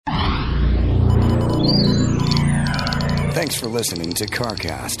Thanks for listening to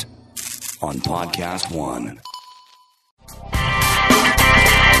CarCast on Podcast One.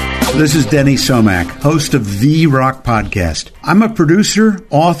 This is Denny Somack, host of The Rock Podcast. I'm a producer,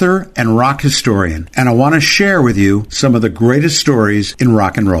 author, and rock historian, and I want to share with you some of the greatest stories in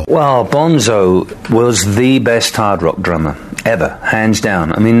rock and roll. Well, Bonzo was the best hard rock drummer ever, hands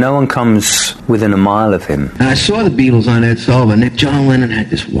down. I mean, no one comes within a mile of him. And I saw the Beatles on Ed Sullivan. John Lennon had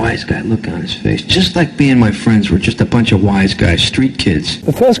this wise guy look on his face, just like me and my friends were just a bunch of wise guys, street kids.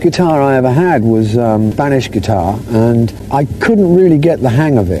 The first guitar I ever had was Spanish guitar, and I couldn't really get the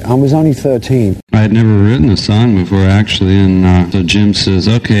hang of it. I was only 13. I had never written a song before, actually, and so Jim says,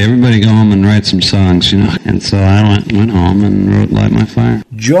 okay, everybody go home and write some songs, you know. And so I went home and wrote Light My Fire.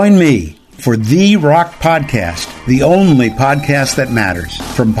 Join me for The Rock Podcast, the only podcast that matters,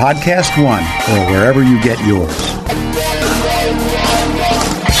 from Podcast One or wherever you get yours.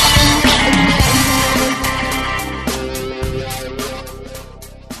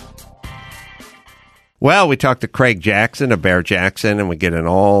 Well, we talked to Craig Jackson of Barrett-Jackson, and we get in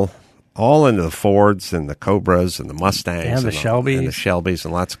all into the Fords and the Cobras and the Mustangs and the Shelbys. And the Shelbys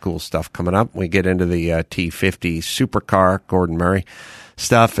and lots of cool stuff coming up. We get into the T50 supercar, Gordon Murray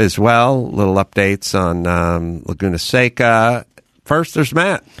stuff as well. Little updates on Laguna Seca. First, there's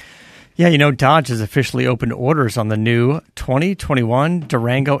Matt. Yeah, you know, Dodge has officially opened orders on the new 2021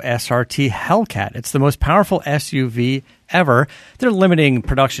 Durango SRT Hellcat. It's the most powerful SUV ever. They're limiting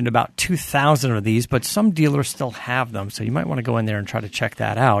production to about 2,000 of these, but some dealers still have them, so you might want to go in there and try to check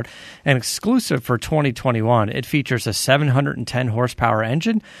that out. And exclusive for 2021, it features a 710 horsepower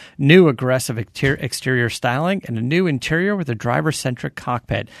engine, new aggressive exterior styling, and a new interior with a driver-centric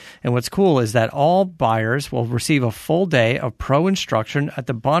cockpit. And what's cool is that all buyers will receive a full day of pro instruction at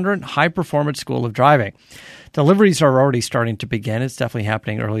the Bondurant High Performance School of Driving. Deliveries are already starting to begin. It's definitely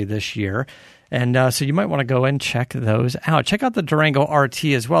happening early this year. And so you might want to go and check those out. Check out the Durango RT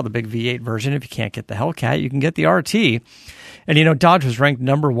as well, the big V8 version. If you can't get the Hellcat, you can get the RT. And, you know, Dodge was ranked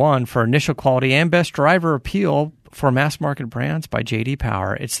 #1 for initial quality and best driver appeal for mass market brands by J.D.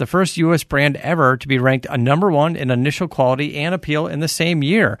 Power. It's the first U.S. brand ever to be ranked a #1 in initial quality and appeal in the same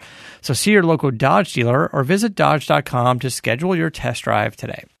year. So see your local Dodge dealer or visit Dodge.com to schedule your test drive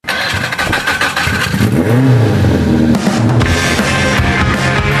today.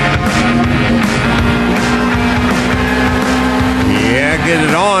 Get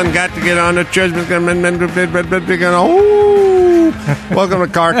it on. Got to get on the judgment. Welcome to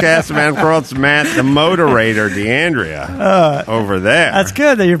CarCast, man. It's Matt, the Motorator, DeAndrea, over there. That's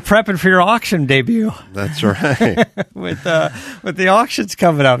good that you're prepping for your auction debut. That's right. with the auctions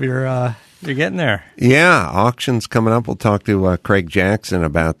coming up, you're getting there. Yeah, auctions coming up. We'll talk to Craig Jackson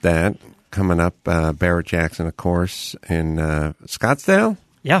about that coming up. Barrett-Jackson, of course, in Scottsdale.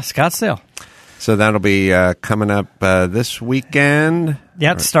 Yeah, Scottsdale. So that'll be coming up this weekend.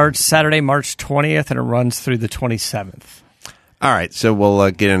 Yeah, it starts Saturday, March 20th, and it runs through the 27th. All right, so we'll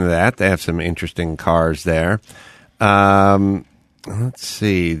get into that. They have some interesting cars there. Let's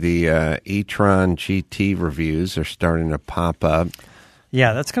see. The e-tron GT reviews are starting to pop up.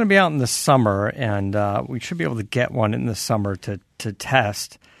 Yeah, that's going to be out in the summer, and we should be able to get one in the summer to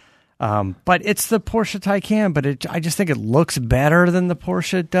test. But it's the Porsche Taycan, but I just think it looks better than the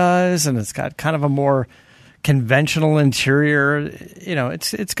Porsche does, and it's got kind of a more conventional interior. You know,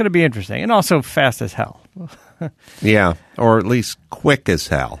 it's going to be interesting, and also fast as hell. Yeah, or at least quick as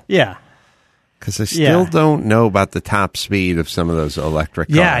hell. Yeah. Because I still don't know about the top speed of some of those electric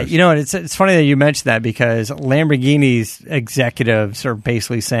cars. Yeah, you know, it's funny that you mentioned that because Lamborghini's executives are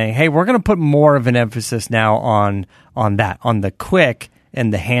basically saying, hey, we're going to put more of an emphasis now on the quick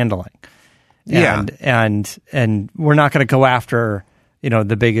and the handling. And we're not going to go after, you know,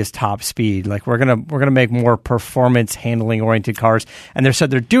 the biggest top speed. Like we're going to make more performance handling oriented cars. And they said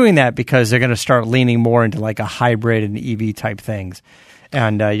they're doing that because they're going to start leaning more into like a hybrid and EV type things.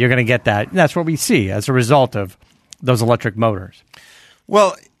 And you're going to get that. And that's what we see as a result of those electric motors.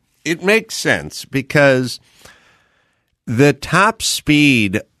 Well, it makes sense because the top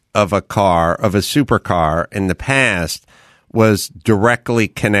speed of a car, of a supercar in the past was directly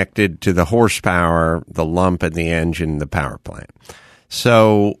connected to the horsepower, the lump in the engine, the power plant.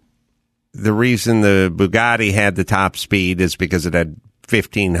 So the reason the Bugatti had the top speed is because it had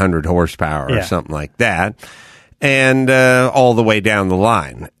 1,500 horsepower or something like that, and all the way down the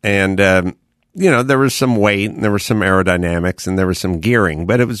line. And, you know, there was some weight, and there was some aerodynamics, and there was some gearing.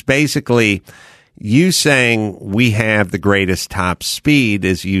 But it was basically you saying we have the greatest top speed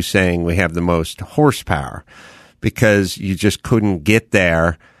is you saying we have the most horsepower, because you just couldn't get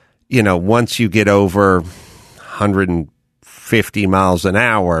there, you know, once you get over 150 50 miles an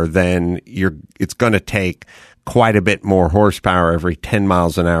hour, then it's going to take quite a bit more horsepower every 10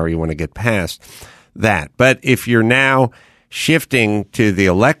 miles an hour you want to get past that. But if you're now shifting to the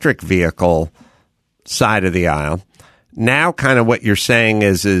electric vehicle side of the aisle, now kind of what you're saying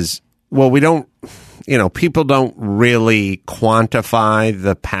is, well, we don't, people don't really quantify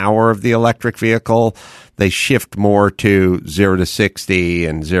the power of the electric vehicle. They shift more to 0 to 60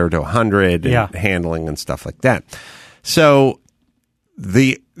 and 0 to 100 and handling and stuff like that. So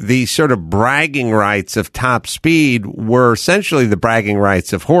the sort of bragging rights of top speed were essentially the bragging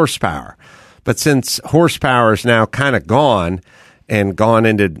rights of horsepower. But since horsepower is now kind of gone and gone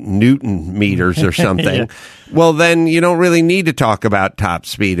into Newton meters or something, well, then you don't really need to talk about top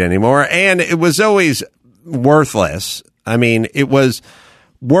speed anymore. And it was always worthless. I mean, it was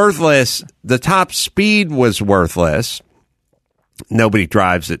worthless. The top speed was worthless. Nobody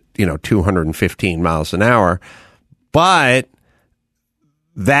drives at, 215 miles an hour. But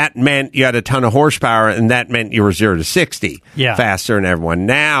that meant you had a ton of horsepower, and that meant you were 0 to 60 faster than everyone.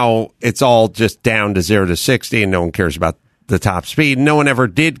 Now it's all just down to 0 to 60, and no one cares about the top speed. No one ever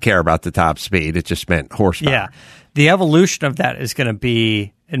did care about the top speed. It just meant horsepower. Yeah. The evolution of that is going to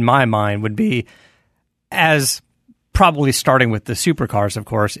be, in my mind, would be as probably starting with the supercars, of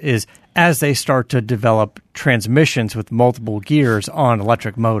course, is as they start to develop transmissions with multiple gears on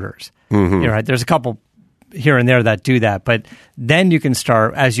electric motors. Mm-hmm. Right? There's a couple here and there that do that, but then you can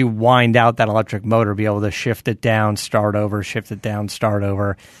start, as you wind out that electric motor, be able to shift it down, start over, shift it down, start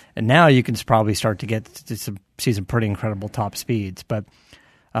over, and now you can probably start to get to see some pretty incredible top speeds, but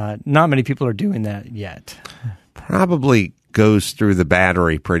not many people are doing that yet. Probably goes through the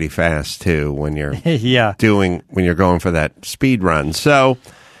battery pretty fast too when you're when you're going for that speed run. So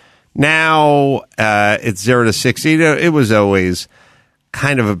now it's 0 to 60. It was always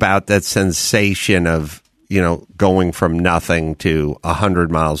kind of about that sensation of going from nothing to 100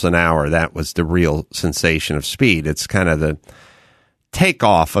 miles an hour. That was the real sensation of speed. It's kind of the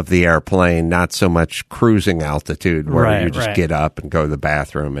takeoff of the airplane, not so much cruising altitude where you just get up and go to the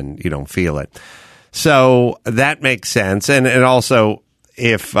bathroom and you don't feel it. So that makes sense. And also,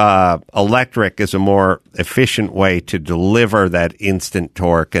 if electric is a more efficient way to deliver that instant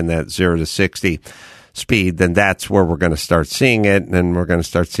torque and that 0 to 60 speed, then that's where we're going to start seeing it. And we're going to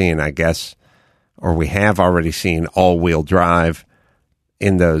start seeing, I guess, or we have already seen all-wheel drive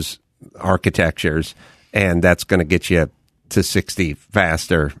in those architectures, and that's going to get you to 60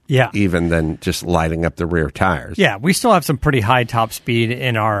 faster, even than just lighting up the rear tires. Yeah, we still have some pretty high top speed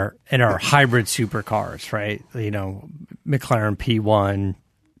in our hybrid supercars, right? McLaren P1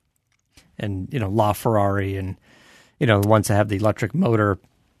 and LaFerrari and the ones that have the electric motor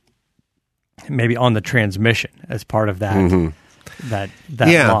maybe on the transmission as part of that. Mm-hmm. that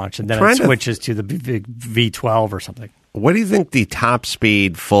launch, and then it switches to the V12 or something. What do you think the top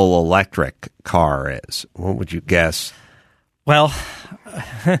speed full electric car is? What would you guess? Well,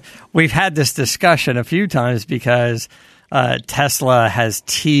 we've had this discussion a few times because Tesla has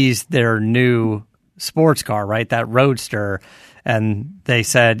teased their new sports car, right? That Roadster. And they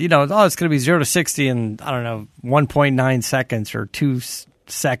said, it's going to be 0 to 60 in, 1.9 seconds or 2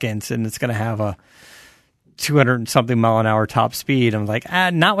 seconds, and it's going to have a 200-something mile an hour top speed. I'm like,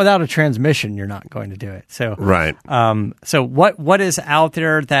 not without a transmission, you're not going to do it. So, right. So what is out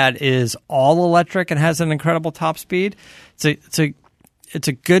there that is all electric and has an incredible top speed? It's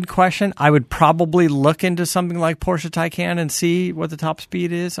a good question. I would probably look into something like Porsche Taycan and see what the top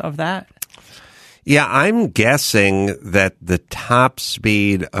speed is of that. Yeah, I'm guessing that the top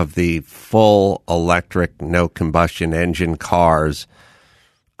speed of the full electric, no combustion engine cars,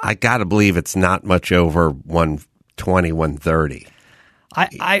 I got to believe it's not much over 120, 130.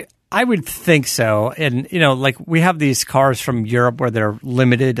 I would think so. And, we have these cars from Europe where they're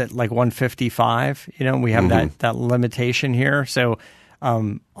limited at 155. We have that limitation here. So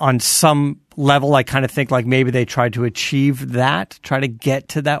on some level, I kind of think maybe they tried to achieve that, try to get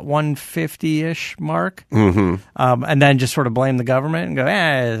to that 150-ish mark, and then just sort of blame the government and go,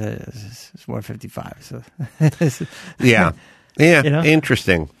 it's 155. So. Yeah. Yeah,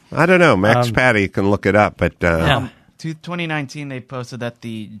 interesting. I don't know. Max Patty can look it up, but 2019 they posted that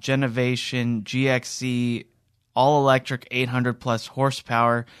the Genovation GXC all-electric 800 plus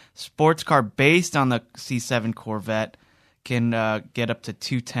horsepower sports car based on the C7 Corvette can get up to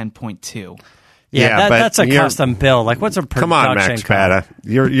 210.2. Yeah, that's a custom build. What's a production? Come on, Max Pata.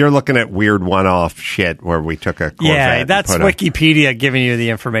 You're looking at weird one-off shit where we took a Corvette. Yeah, that's Wikipedia giving you the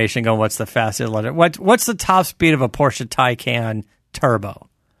information. Going, what's the fastest? What's the top speed of a Porsche Taycan Turbo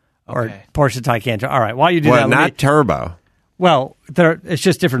or Porsche Taycan? All right, while you do that, not turbo. Well, it's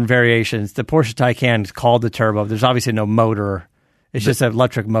just different variations. The Porsche Taycan is called the turbo. There's obviously no motor. It's just an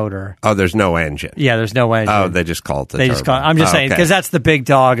electric motor. Oh, there's no engine. Yeah, there's no engine. Oh, they just call it the turbo. I'm just saying, because that's the big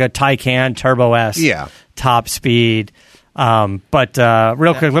dog, a Taycan Turbo S. Yeah. Top speed. But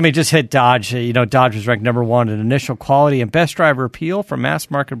real quick, let me just hit Dodge. Dodge was ranked number 1 in initial quality and best driver appeal for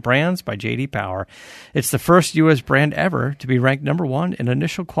mass market brands by J.D. Power. It's the first U.S. brand ever to be ranked number 1 in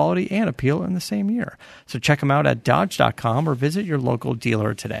initial quality and appeal in the same year. So check them out at Dodge.com or visit your local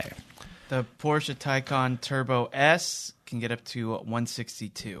dealer today. The Porsche Taycan Turbo S can get up to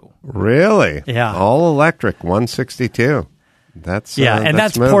 162. Really? Yeah. All electric, 162. That's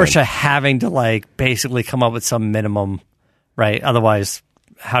that's moving. Porsche having to basically come up with some minimum, right? Otherwise,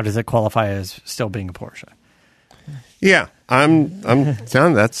 how does it qualify as still being a Porsche? Yeah, I'm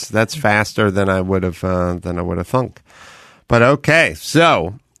telling that's faster than I would have thunk. But okay,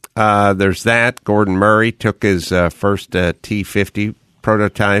 so there's that. Gordon Murray took his first T50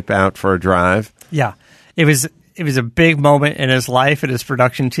 prototype out for a drive. Yeah, it was a big moment in his life and his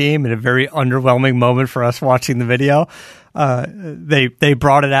production team, and a very underwhelming moment for us watching the video. They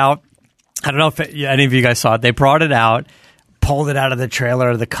brought it out. I don't know if any of you guys saw it. They brought it out, pulled it out of the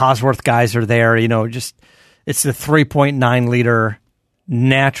trailer. The Cosworth guys are there. It's the 3.9 liter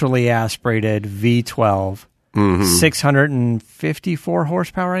naturally aspirated V12, 654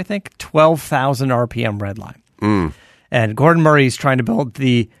 horsepower, I think, 12,000 RPM redline. And Gordon Murray's trying to build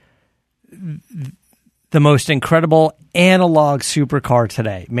the most incredible analog supercar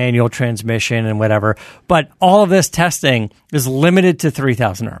today, manual transmission and whatever. But all of this testing is limited to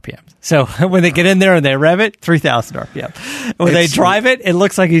 3,000 RPM. So when they get in there and they rev it, 3,000 RPM. When they drive it, it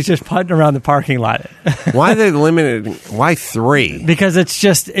looks like he's just putting around the parking lot. Why are they limited? Why 3? Because it's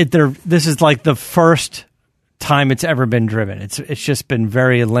just this is like the first time it's ever been driven. It's just been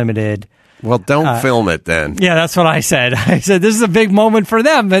very limited. Well, don't film it then. Yeah, that's what I said. I said, this is a big moment for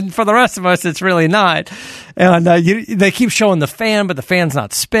them, and for the rest of us, it's really not. And they keep showing the fan, but the fan's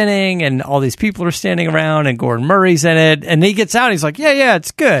not spinning, and all these people are standing around, and Gordon Murray's in it, and he gets out, and he's like, yeah,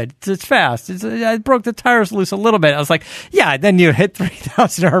 it's good. It's fast. I broke the tires loose a little bit. I was like, yeah, then you hit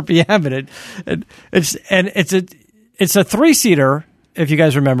 3,000 RPM, and it's a 3-seater, if you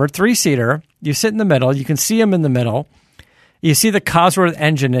guys remember, 3-seater. You sit in the middle. You can see him in the middle. You see the Cosworth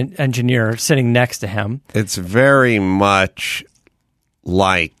engineer sitting next to him. It's very much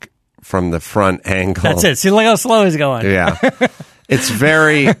like from the front angle. That's it. See, look how slow he's going. Yeah. It's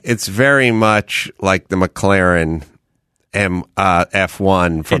very much like the McLaren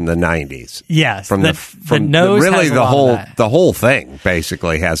F1 from the 90s. Yes. From the nose really has the whole thing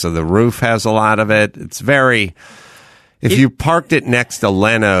basically has the roof has a lot of it. It's very if you parked it next to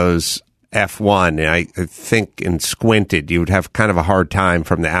Leno's F1, I think, and squinted, you would have kind of a hard time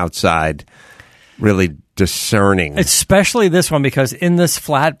from the outside really discerning. Especially this one, because in this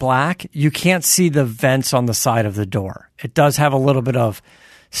flat black, you can't see the vents on the side of the door. It does have a little bit of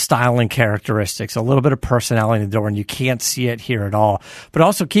styling characteristics, a little bit of personality in the door, and you can't see it here at all. But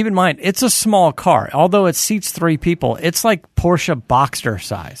also keep in mind, it's a small car. Although it seats 3 people, it's like Porsche Boxster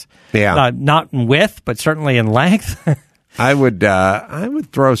size. Yeah. Not in width, but certainly in length. I would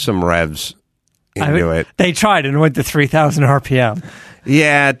throw some revs into it. They tried and went to 3,000 RPM.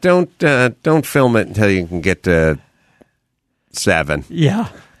 Yeah, don't film it until you can get to 7. Yeah,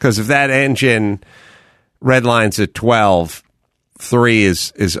 because if that engine redlines at 12, 3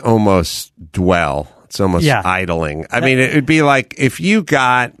 is almost dwell. It's almost idling. I mean, it would be like if you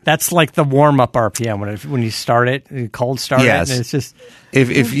got that's like the warm up RPM when you start it, you cold start it. And it's just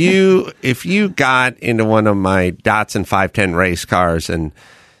if you got into one of my Datsun 510 race cars and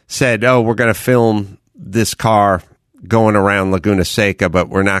said, "Oh, we're going to film this car going around Laguna Seca, but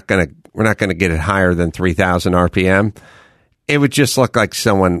we're not going to get it higher than 3,000 RPM," it would just look like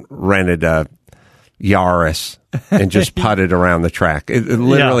someone rented a Yaris and just putted around the track. It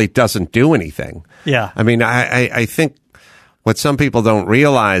literally doesn't do anything. Yeah. I mean, I think what some people don't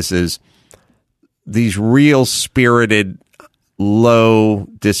realize is these real spirited, low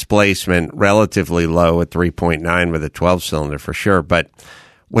displacement, relatively low at 3.9 with a 12-cylinder for sure. But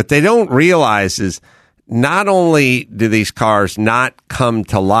what they don't realize is not only do these cars not come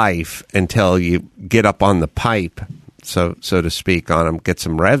to life until you get up on the pipe, so to speak, on them, get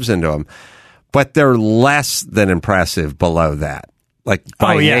some revs into them, but they're less than impressive below that. Like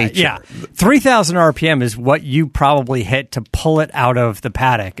by nature. Yeah. 3,000 RPM is what you probably hit to pull it out of the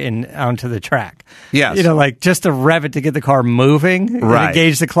paddock and onto the track. Yes. Like just to rev it to get the car moving and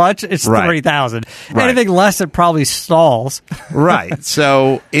engage the clutch, it's 3,000. Anything less, it probably stalls. Right.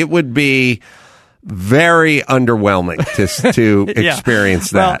 So it would be very underwhelming to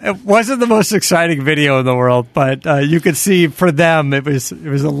experience that. Well, it wasn't the most exciting video in the world, but you could see for them it was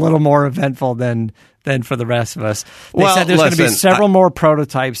a little more eventful than for the rest of us. They said there's going to be several more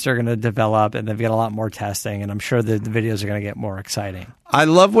prototypes they're going to develop, and they've got a lot more testing, and I'm sure the videos are going to get more exciting. I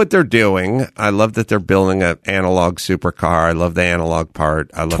love what they're doing. I love that they're building an analog supercar. I love the analog part.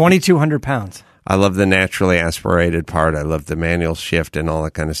 I love 2,200 pounds. I love the naturally aspirated part. I love the manual shift and all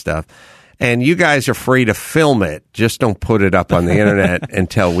that kind of stuff. And you guys are free to film it. Just don't put it up on the internet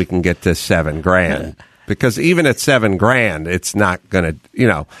until we can get to $7,000. Because even at $7,000, it's not going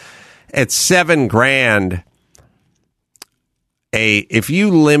to, at $7,000, if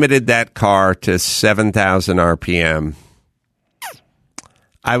you limited that car to 7,000 RPM,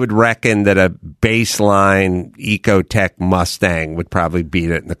 I would reckon that a baseline Ecotec Mustang would probably beat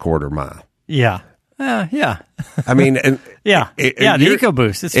it in the quarter mile. Yeah. Yeah. I mean, the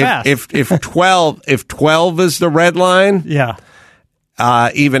EcoBoost, it's fast. If 12 is the red line,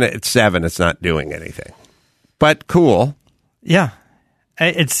 even at 7, it's not doing anything. But cool. Yeah.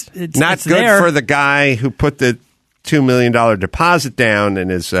 It's not good there. For the guy who put the $2 million deposit down and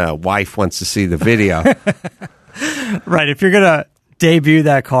his wife wants to see the video. Right. If you're going to debut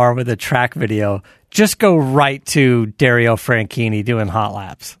that car with a track video, just go right to Dario Franchitti doing hot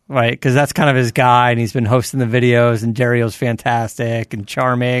laps, right? Because that's kind of his guy, and he's been hosting the videos, and Dario's fantastic and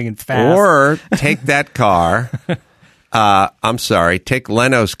charming and fast. Or take that car. Take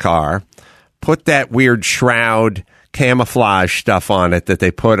Leno's car, put that weird shroud camouflage stuff on it that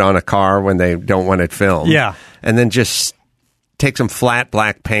they put on a car when they don't want it filmed. Yeah. And then just take some flat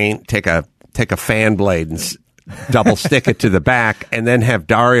black paint, take a fan blade and double stick it to the back, and then have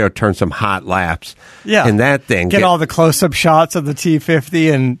Dario turn some hot laps in that thing. Get all the close-up shots of the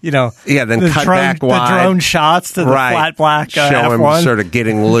T50 and, then cut back wide. The drone shots to the flat black Show F1. him sort of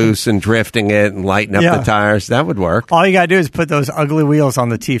getting loose and drifting it and lighting up the tires. That would work. All you got to do is put those ugly wheels on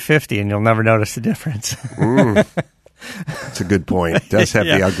the T50 and you'll never notice the difference. That's a good point. It does have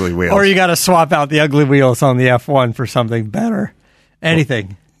the ugly wheels. Or you got to swap out the ugly wheels on the F1 for something better.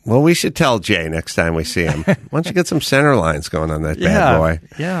 Anything. Well, we should tell Jay next time we see him. Why don't you get some center lines going on that bad boy?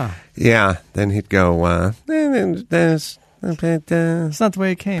 Yeah. Yeah. Then he'd go, it's not the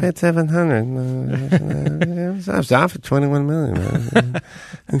way it came. Paid $700. I was off at $21 million.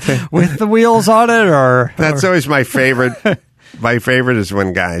 With the wheels on it, or that's always my favorite. My favorite is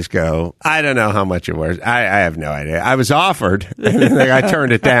when guys go, I don't know how much it was. I have no idea. I was offered, and then I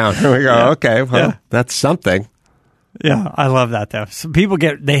turned it down. And we go, okay, well, that's something. Yeah, I love that, though. So people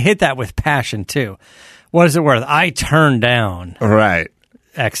they hit that with passion, too. What is it worth? I turned down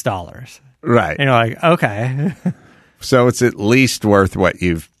X dollars. Right. And you're like, okay. So it's at least worth what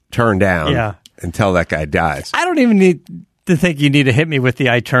you've turned down until that guy dies. I don't even need to think you need to hit me with the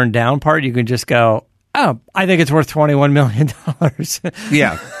I turned down part. You can just go, oh, I think it's worth $21 million.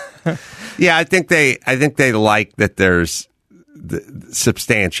 Yeah. Yeah, I think they like that there's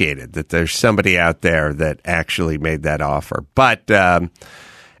substantiated, that there's somebody out there that actually made that offer. But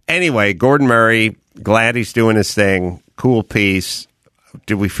anyway, Gordon Murray, glad he's doing his thing. Cool piece.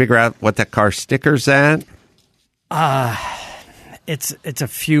 Did we figure out what that car sticker's at? It's a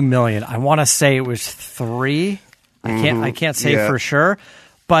few million. I want to say it was 3. I can't say for sure,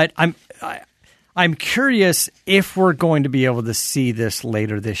 but I'm curious if we're going to be able to see this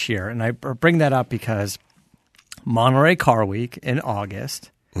later this year. And I bring that up because Monterey Car Week in August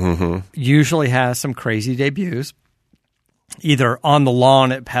usually has some crazy debuts, either on the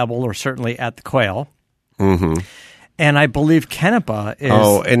lawn at Pebble or certainly at the Quail. And I believe Canepa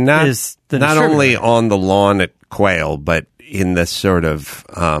is not only on the lawn at Quail, but in the sort of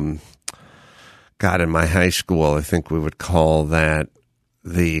in my high school, I think we would call that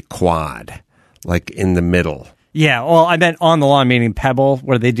the quad, like in the middle. Yeah, well, I meant on the lawn, meaning Pebble,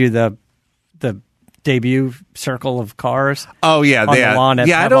 where they do the debut circle of cars. Oh, yeah. On the lawn at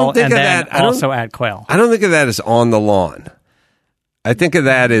Pebble, I don't think and of then that. Also at Quail. I don't think of that as on the lawn. I think of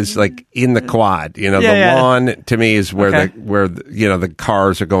that as like in the quad. The lawn to me is where the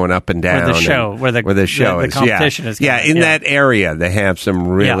cars are going up and down. Where the show is. The competition is. In that area, they have some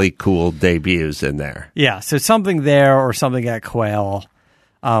really cool debuts in there. Yeah, so something there or something at Quail.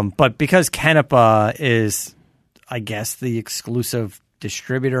 But because Canepa is, I guess, the exclusive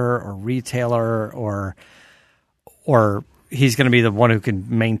distributor or retailer, or he's going to be the one who can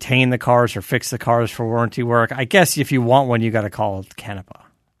maintain the cars or fix the cars for warranty work. I guess if you want one, you got to call it Canepa.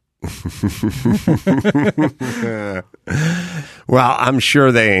 Well, I'm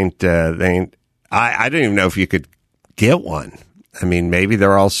sure they ain't. I don't even know if you could get one. I mean, maybe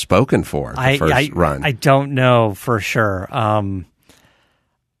they're all spoken for the first run. I don't know for sure.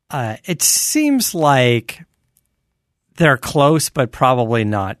 it seems like they're close, but probably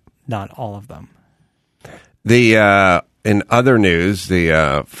not all of them. In other news,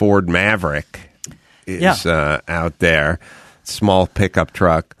 the Ford Maverick is out there. Small pickup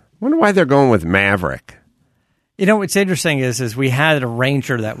truck. Wonder why they're going with Maverick. You know, what's interesting is we had a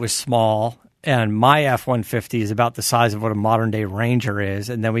Ranger that was small, and my F-150 is about the size of what a modern-day Ranger is,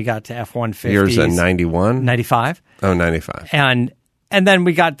 and then we got to F-150s. Yours a 91? 95. Oh, 95. And then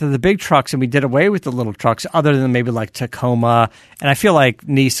we got to the big trucks, and we did away with the little trucks, other than maybe like Tacoma, and I feel like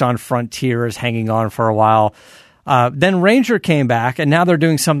Nissan Frontier is hanging on for a while. Then Ranger came back, and now they're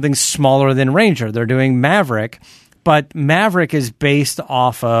doing something smaller than Ranger. They're doing Maverick, but Maverick is based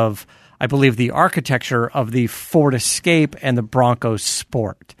off of, I believe, the architecture of the Ford Escape and the Bronco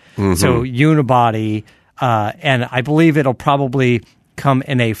Sport. Mm-hmm. So unibody, and I believe it'll probably come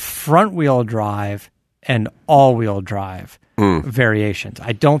in a front-wheel drive and all-wheel drive variations.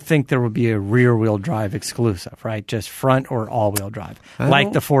 I don't think there will be a rear-wheel drive exclusive, right? Just front or all-wheel drive,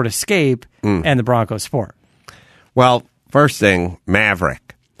 like the Ford Escape and the Bronco Sport. Well, first thing,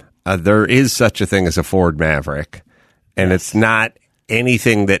 Maverick. There is such a thing as a Ford Maverick, and it's not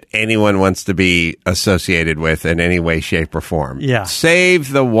anything that anyone wants to be associated with in any way, shape, or form. Yeah.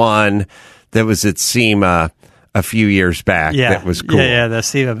 Save the one that was at SEMA a few years back that was cool. Yeah, the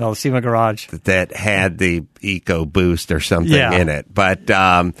SEMA garage. That had the Eco Boost or something in it. But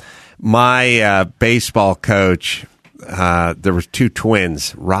my baseball coach, there were two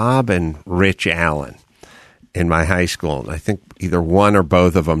twins, Rob and Rich Allen, in my high school. And I think either one or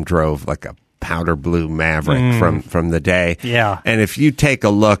both of them drove like a powder blue Maverick from the day. Yeah. And if you take a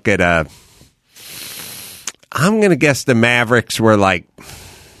look at I'm going to guess the Mavericks were like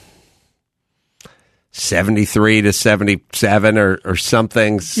 73 to 77 or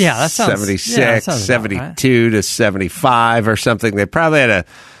something. Yeah, that sounds 76, 72 to 75 or something. They probably had a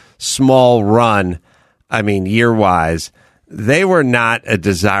small run, year-wise. They were not a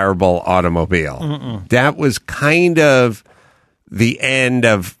desirable automobile. Mm-mm. That was kind of the end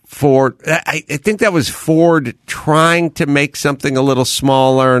of Ford. I think that was Ford trying to make something a little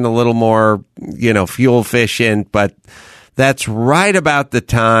smaller and a little more, fuel efficient. But that's right about the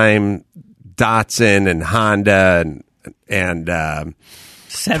time Datsun and Honda and 70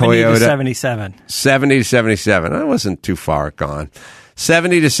 Toyota. To 77. 70 to 77. I wasn't too far gone.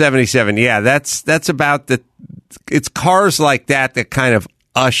 70 to 77. Yeah, that's about it's cars like that kind of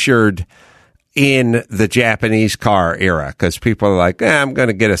ushered in the Japanese car era, because people are like, I'm going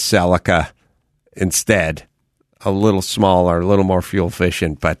to get a Celica instead. A little smaller, a little more fuel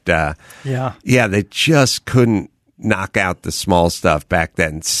efficient. But they just couldn't knock out the small stuff back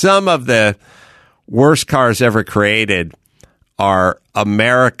then. Some of the worst cars ever created are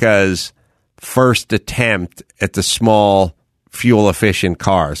America's first attempt at the small fuel efficient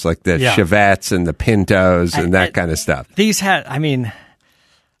cars, like the Chevettes and the Pintos and that kind of stuff. These had,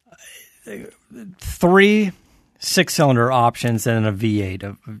 3 6-cylinder options and a V8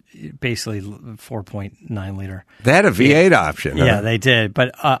 of basically 4.9 liter. They had a V8 option. Yeah, huh? they did,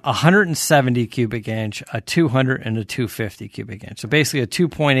 but 170 cubic inch, a 200 and a 250 cubic inch. So basically a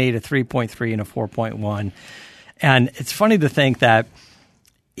 2.8, a 3.3, and a 4.1. And it's funny to think that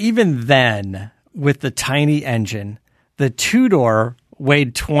even then, with the tiny engine, the two-door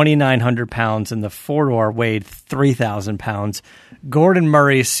weighed 2,900 pounds and the four-door weighed 3,000 pounds. Gordon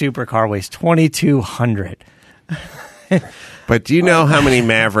Murray's supercar weighs 2,200. But do you know how many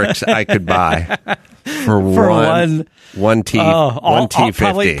Mavericks I could buy for one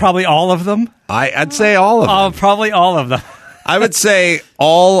T50? Probably all of them. I'd say all of them. Probably all of them. I would say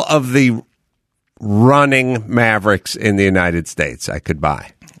all of the running Mavericks in the United States I could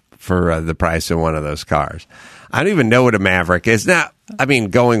buy for the price of one of those cars. I don't even know what a Maverick is now.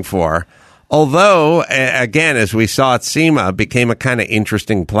 Going for. Although, again, as we saw at SEMA, became a kind of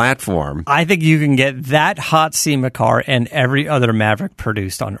interesting platform. I think you can get that hot SEMA car and every other Maverick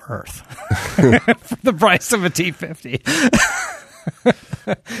produced on Earth for the price of a T50.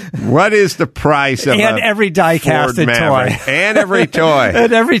 What is the price of every die-casted toy. And every toy.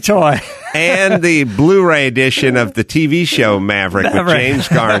 And every toy. And the Blu-ray edition of the TV show Maverick with James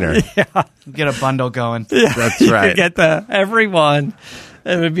Garner. Yeah. Get a bundle going. Yeah, that's You right. get every one.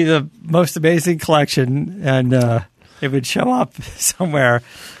 It would be the most amazing collection, and it would show up somewhere.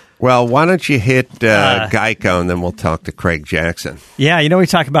 Well, why don't you hit Geico, and then we'll talk to Craig Jackson. Yeah, we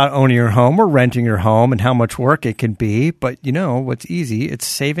talk about owning your home or renting your home and how much work it can be. But what's easy? It's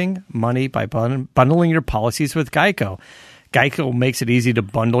saving money by bundling your policies with Geico. Geico makes it easy to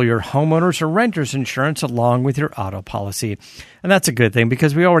bundle your homeowners or renters insurance along with your auto policy. And that's a good thing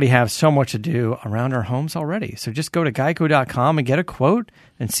because we already have so much to do around our homes already. So just go to geico.com and get a quote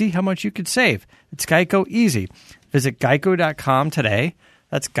and see how much you could save. It's Geico easy. Visit geico.com today.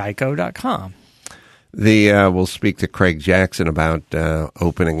 That's geico.com. We'll speak to Craig Jackson about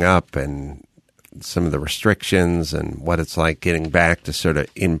opening up and some of the restrictions and what it's like getting back to sort of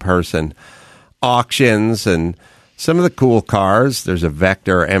in-person auctions and some of the cool cars. There's a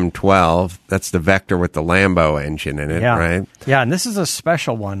Vector M12. That's the Vector with the Lambo engine in it, right? Yeah, and this is a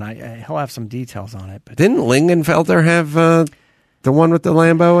special one. He'll have some details on it. But didn't Lingenfelter have the one with the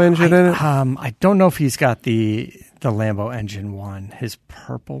Lambo engine in it? I don't know if he's got the Lambo engine one, his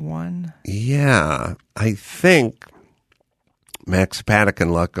purple one. Yeah, I think Max Pata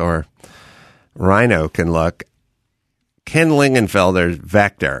can look, or Rhino can look. Ken Lingenfelder's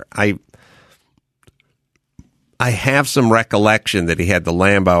Vector. I have some recollection that he had the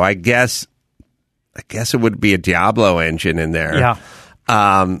Lambo. I guess it would be a Diablo engine in there.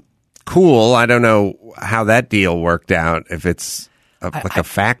 Yeah. Cool. I don't know how that deal worked out. If it's a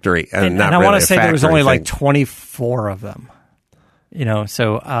factory, and not I really want to say there was only thing. like 24 of them.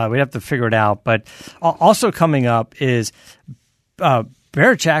 So we'd have to figure it out. But also coming up is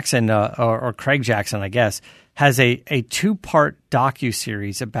Barrett-Jackson or Craig Jackson, I guess, has a 2-part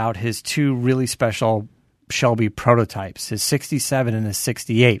docuseries about his 2 really special Shelby prototypes, his 67 and his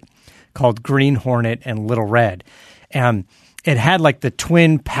 68, called Green Hornet and Little Red. And it had like the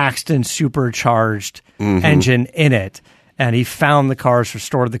twin Paxton supercharged engine in it. And he found the cars,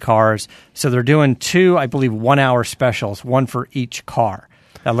 restored the cars. So they're doing 2, I believe, 1-hour specials, one for each car.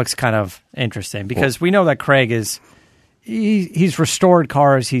 That looks kind of interesting because we know that Craig he's restored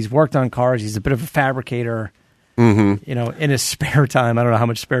cars. He's worked on cars. He's a bit of a fabricator, in his spare time. I don't know how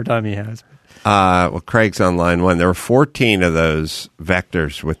much spare time he has. Well, Craig's on line 1. There were 14 of those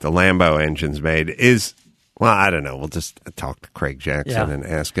Vectors with the Lambo engines made. I don't know. We'll just talk to Craig Jackson and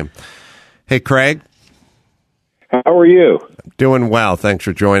ask him. Hey, Craig. How are you? Doing well. Thanks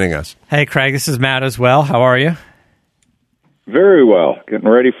for joining us. Hey, Craig. This is Matt as well. How are you? Very well. Getting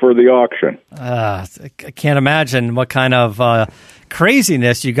ready for the auction. I can't imagine what kind of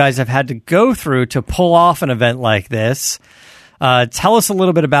craziness you guys have had to go through to pull off an event like this. Tell us a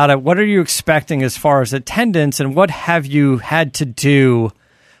little bit about it. What are you expecting as far as attendance, and what have you had to do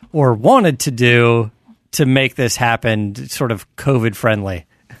or wanted to do to make this happen sort of COVID-friendly?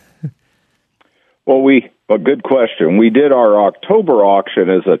 Well, a good question. We did our October auction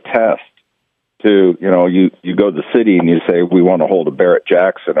as a test to, you go to the city and you say, we want to hold a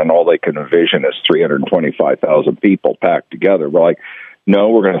Barrett-Jackson, and all they can envision is 325,000 people packed together. We're like, no,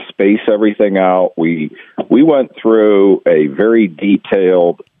 we're going to space everything out. We went through a very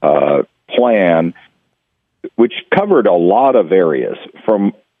detailed plan, which covered a lot of areas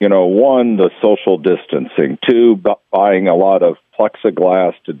from, 1, the social distancing, 2, buying a lot of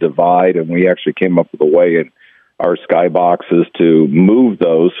plexiglass to divide, and we actually came up with a way in our skyboxes to move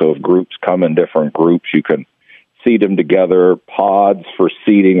those, so if groups come in different groups, you can seat them together, pods for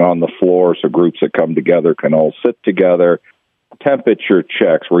seating on the floor, so groups that come together can all sit together. Temperature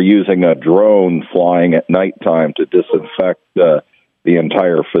checks. We're using a drone flying at nighttime to disinfect the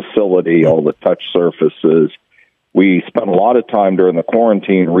entire facility, all the touch surfaces. We spent a lot of time during the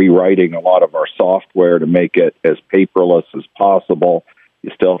quarantine rewriting a lot of our software to make it as paperless as possible.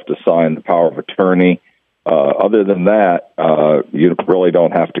 You still have to sign the power of attorney. Other than that, you really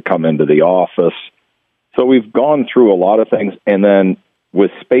don't have to come into the office. So we've gone through a lot of things, and then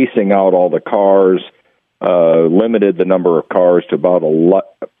with spacing out all the cars, limited the number of cars to about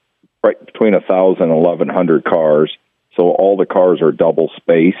right between 1,000 and 1,100 cars. So all the cars are double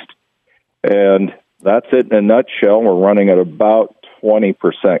spaced. And that's it in a nutshell. We're running at about 20%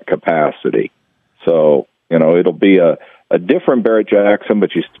 capacity. So, it'll be a different Barrett-Jackson,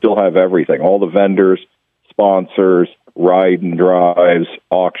 but you still have everything. All the vendors, sponsors, ride and drives,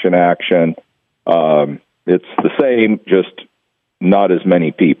 auction action. It's the same, just not as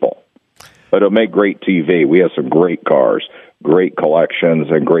many people. But it'll make great TV. We have some great cars, great collections,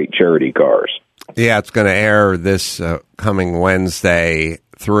 and great charity cars. Yeah, it's going to air this coming Wednesday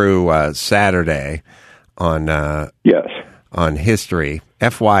through Saturday on on History,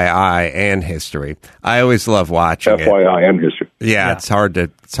 FYI and History. I always love watching FYI and History. Yeah, it's hard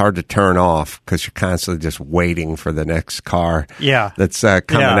to turn off because you're constantly just waiting for the next car. That's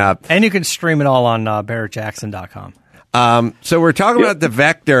coming up, and you can stream it all on Barrett-Jackson.com. So we're talking about the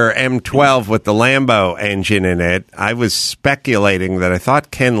Vector M12 with the Lambo engine in it. I was speculating that I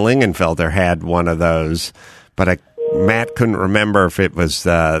thought Ken Lingenfelter had one of those, but Matt couldn't remember if it was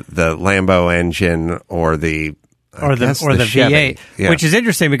the Lambo engine or the or the Chevy. V8, which is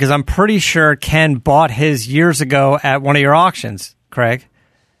interesting because I'm pretty sure Ken bought his years ago at one of your auctions, Craig.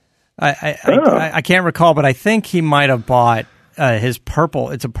 I can't recall, but I think he might have bought his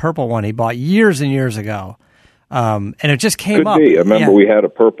purple. It's a purple one he bought years and years ago. And it just came up. Could be. I remember we had a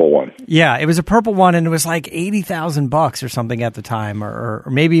purple one. Yeah, it was a purple one, and it was like $80,000 or something at the time, or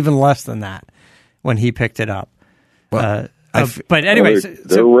maybe even less than that when he picked it up. Well, but anyway,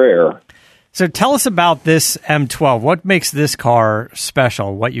 they're rare. So tell us about this M12. What makes this car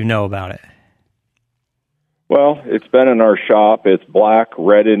special? What you know about it? Well, it's been in our shop. It's black,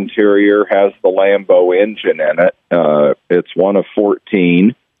 red interior, has the Lambo engine in it. It's one of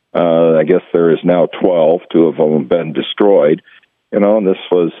 14. I guess there is now 12. 2 of them have been destroyed. And this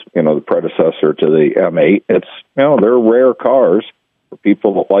was, the predecessor to the M8. It's, they're rare cars for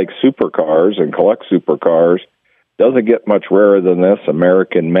people that like supercars and collect supercars. Doesn't get much rarer than this,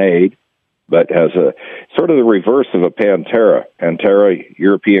 American-made, but has a sort of the reverse of a Pantera. Pantera,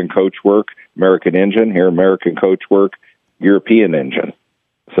 European coachwork, American engine. Here, American coachwork, European engine.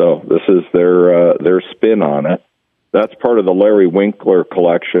 So this is their spin on it. That's part of the Larry Winkler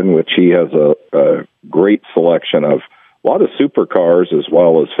collection, which he has a great selection of a lot of supercars as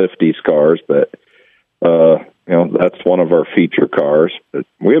well as 50s cars. But that's one of our feature cars. But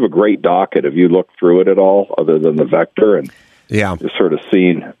we have a great docket. Have you looked through it at all, other than the Vector? And just sort of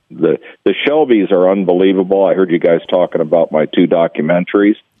seen the Shelbys are unbelievable. I heard you guys talking about my 2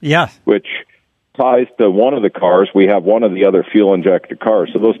 documentaries. Yeah, which ties to one of the cars. We have one of the other fuel-injected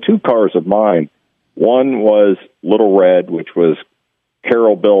cars. So those 2 cars of mine, one was Little Red, which was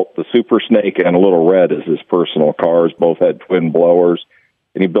Carroll built the Super Snake, and Little Red is his personal cars. Both had twin blowers,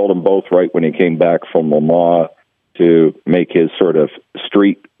 and he built them both right when he came back from Le Mans to make his sort of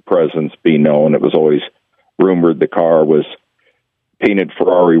street presence be known. It was always rumored the car was painted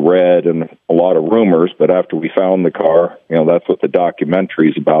Ferrari red, and a lot of rumors, but after we found the car, that's what the documentary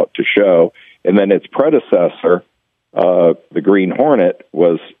is about to show. And then its predecessor, the Green Hornet,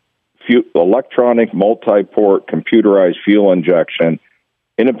 was electronic multi-port computerized fuel injection,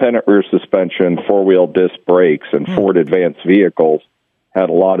 independent rear suspension, 4-wheel disc brakes, and Ford Advanced Vehicles had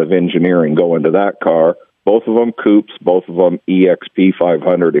a lot of engineering go into that car. Both of them coupes, both of them EXP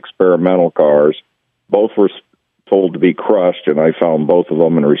 500 experimental cars. Both were told to be crushed, and I found both of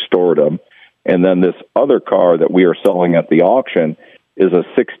them and restored them. And then this other car that we are selling at the auction is a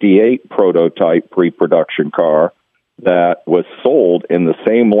 68 prototype pre-production car that was sold in the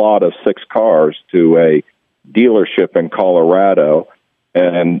same lot of 6 cars to a dealership in Colorado.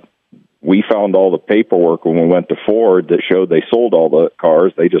 And we found all the paperwork when we went to Ford that showed they sold all the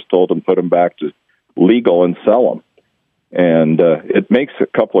cars. They just told them put them back to legal and sell them. And it makes a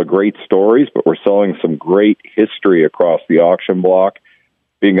couple of great stories, but we're selling some great history across the auction block.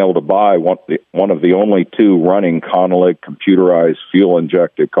 Being able to buy one of the only 2 running Connelly computerized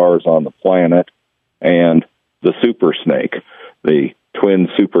fuel-injected cars on the planet, and the Super Snake, the twin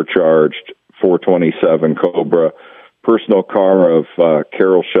supercharged 427 Cobra personal car of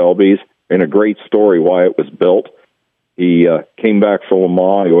Carroll Shelby's, and a great story why it was built. He came back from Le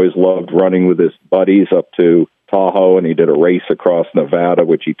Mans. He always loved running with his buddies up to Tahoe, and he did a race across Nevada,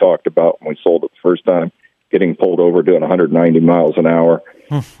 which he talked about when we sold it the first time, getting pulled over doing 190 miles an hour.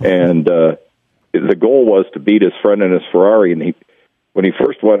 And the goal was to beat his friend in his Ferrari, and when he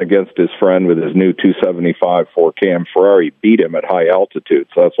first went against his friend with his new 275 4-cam Ferrari, beat him at high altitude.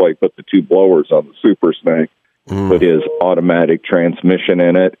 So that's why he put the 2 blowers on the Super Snake, put his automatic transmission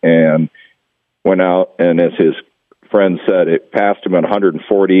in it, and went out, and as his friend said, it passed him at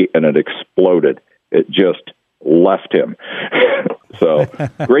 140, and it exploded. It just left him. So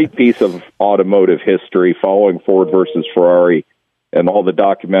great piece of automotive history following Ford versus Ferrari and all the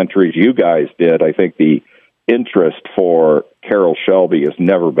documentaries you guys did. I think the interest for Carroll Shelby has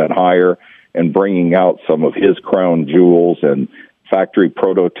never been higher, and bringing out some of his crown jewels and factory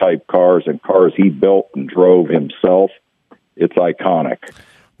prototype cars and cars he built and drove himself. It's iconic.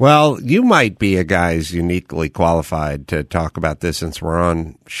 Well, you might be a guy's uniquely qualified to talk about this since we're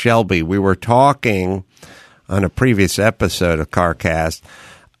on Shelby. We were talking on a previous episode of CarCast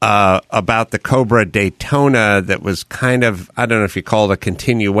about the Cobra Daytona that was kind of, I don't know if you call it a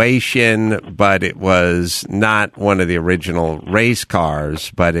continuation, but it was not one of the original race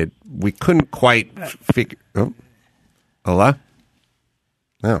cars, but we couldn't quite figure... Oh, hello?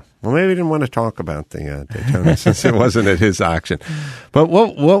 No. Well, maybe we didn't want to talk about the Daytona since it wasn't at his auction. But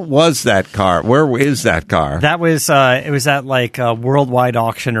what was that car? Where is that car? That was it was at like a worldwide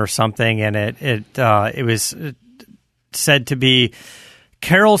auction or something, and it was said to be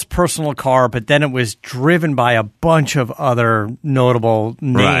Carroll's personal car, but then it was driven by a bunch of other notable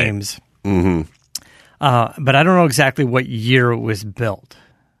names. Right. Mm-hmm. but I don't know exactly what year it was built.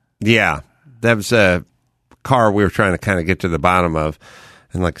 Yeah, that was a car we were trying to kind of get to the bottom of.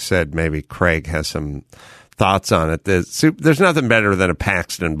 And like I said, maybe Craig has some thoughts on it. There's nothing better than a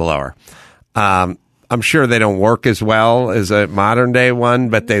Paxton blower. I'm sure they don't work as well as a modern day one,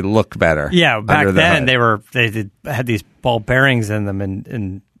 but they look better. Yeah, back then they had these ball bearings in them,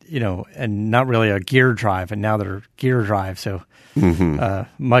 and not really a gear drive, and now they're gear drive, so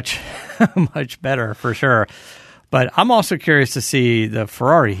much much better for sure. But I'm also curious to see the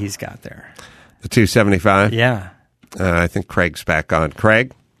Ferrari he's got there, the 275. Yeah, I think Craig's back on.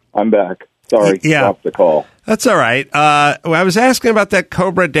 Craig, I'm back. Sorry, dropped the call. That's all right. I was asking about that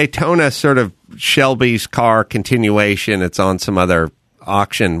Cobra Daytona, sort of Shelby's car continuation. It's on some other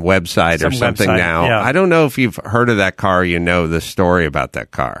auction website or something now. Yeah. I don't know if you've heard of that car. You know the story about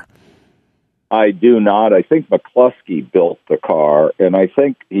that car. I do not. I think McCluskey built the car, and I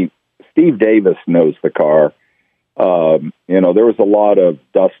think Steve Davis knows the car. There was a lot of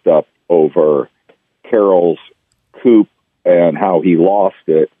dust up over Carroll's coupe and how he lost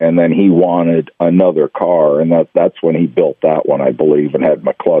it, and then he wanted another car, and that's when he built that one, I believe, and had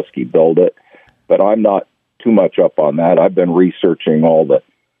McCluskey build it. But I'm not too much up on that. I've been researching all the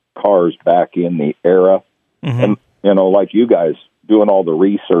cars back in the era, and, like you guys, doing all the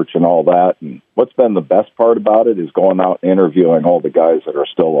research and all that. And what's been the best part about it is going out and interviewing all the guys that are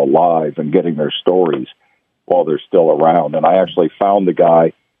still alive and getting their stories while they're still around. And I actually found the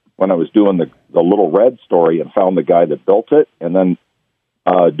guy when I was doing the Little Red story, and found the guy that built it, and then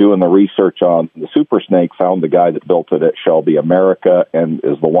doing the research on the Super Snake, found the guy that built it at Shelby America and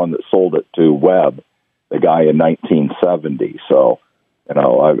is the one that sold it to Webb, the guy in 1970. So,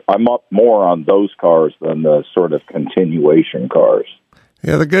 I'm up more on those cars than the sort of continuation cars.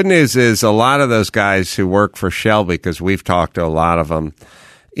 Yeah, the good news is a lot of those guys who work for Shelby, because we've talked to a lot of them,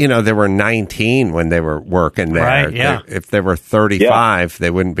 they were 19 when they were working there. Right, yeah. If they were 35, they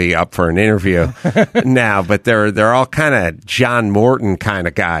wouldn't be up for an interview now. But they're all kind of John Morton kind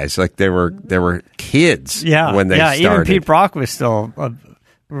of guys. Like they were kids when they started. Even Pete Brock was still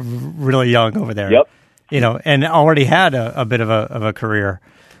really young over there. Yep. And already had a bit of a career,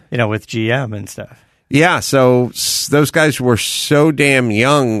 with GM and stuff. Yeah, so those guys were so damn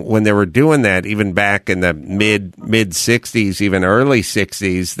young when they were doing that, even back in the mid 60s, even early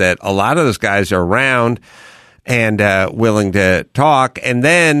 60s, that a lot of those guys are around and willing to talk. And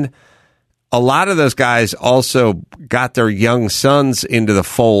then a lot of those guys also got their young sons into the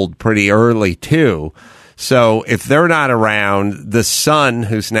fold pretty early, too. So if they're not around, the son,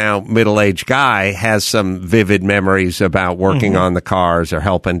 who's now middle-aged guy, has some vivid memories about working on the cars or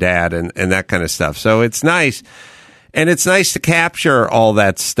helping dad and that kind of stuff. So it's nice. And it's nice to capture all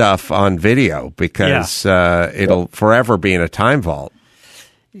that stuff on video because it'll forever be in a time vault.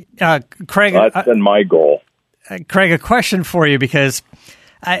 Craig, that's been my goal. Craig, a question for you, because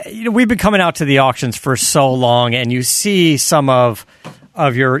we've been coming out to the auctions for so long, and you see some of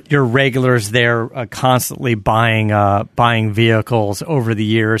your regulars there constantly buying vehicles over the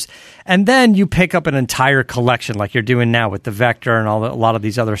years, and then you pick up an entire collection like you're doing now with the Vector and a lot of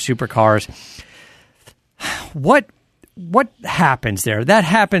these other supercars. What happens there? That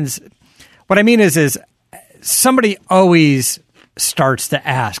happens. What I mean is somebody always starts to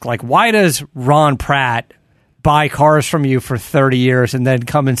ask, like, why does Ron Pratt buy cars from you for 30 years and then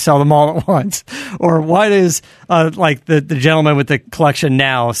come and sell them all at once? Or why does the gentleman with the collection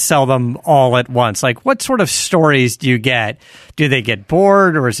now sell them all at once? Like, what sort of stories do you get? Do they get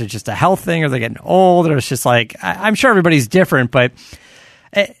bored, or is it just a health thing? Are they getting old? Or it's just like, I'm sure everybody's different, but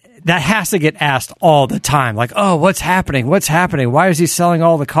that has to get asked all the time. Like, oh, what's happening? What's happening? Why is he selling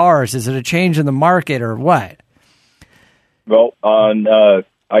all the cars? Is it a change in the market or what? Well,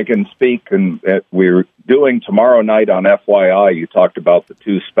 I can speak, and we're doing tomorrow night on FYI. You talked about the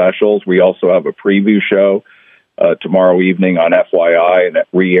two specials. We also have a preview show tomorrow evening on FYI, and it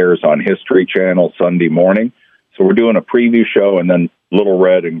re-airs on History Channel Sunday morning. So we're doing a preview show, and then Little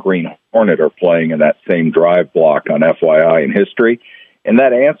Red and Green Hornet are playing in that same drive block on FYI and History, and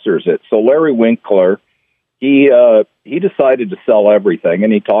that answers it. So Larry Winkler, he decided to sell everything,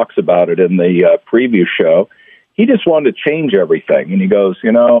 and he talks about it in the preview show. He just wanted to change everything. And he goes,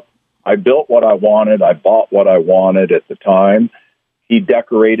 I built what I wanted. I bought what I wanted at the time. He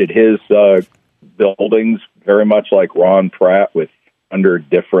decorated his buildings very much like Ron Pratt, with under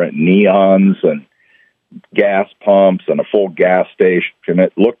different neons and gas pumps and a full gas station.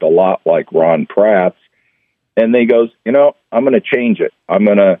 It looked a lot like Ron Pratt's. And then he goes, I'm going to change it. I'm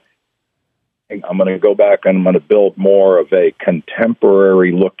going to go back and I'm going to build more of a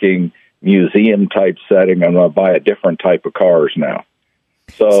contemporary looking museum type setting. I'm going to buy a different type of cars now.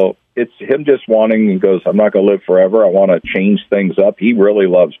 So it's him just wanting, he goes, I'm not going to live forever. I want to change things up. He really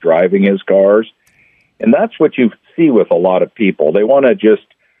loves driving his cars. And that's what you see with a lot of people. They want to just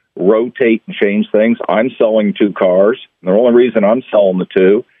rotate and change things. I'm selling 2 cars. And the only reason I'm selling the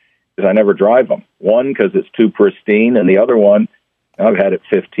 2 is I never drive them. One, because it's too pristine, and the other one, I've had it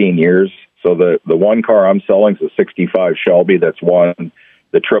 15 years. So the one car I'm selling is a 65 Shelby that's won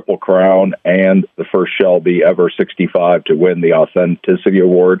the Triple Crown and the first Shelby ever 65 to win the Authenticity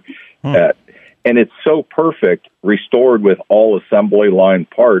Award. And it's so perfect, restored with all assembly line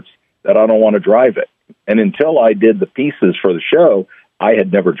parts, that I don't want to drive it. And until I did the pieces for the show, I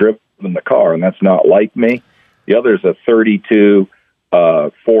had never driven the car, and that's not like me. The other is a 32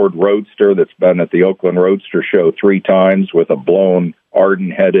 Ford Roadster that's been at the Oakland Roadster Show 3 times with a blown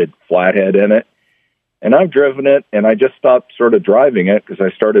Arden-headed flathead in it. And I've driven it, and I just stopped sort of driving it because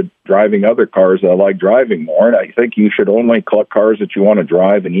I started driving other cars that I like driving more. And I think you should only collect cars that you want to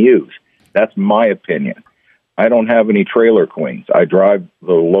drive and use. That's my opinion. I don't have any trailer queens. I drive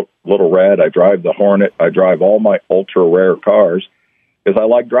the Little Red. I drive the Hornet. I drive all my ultra-rare cars because I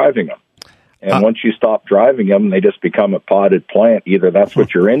like driving them. And once you stop driving them, they just become a potted plant. Either that's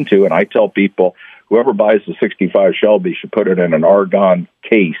what you're into, and I tell people, whoever buys the 65 Shelby should put it in an argon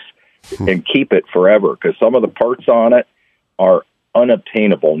case and keep it forever, because some of the parts on it are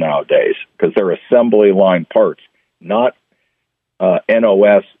unobtainable nowadays because they're assembly line parts, not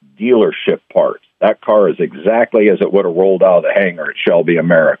NOS dealership parts. That car is exactly as it would have rolled out of the hangar at Shelby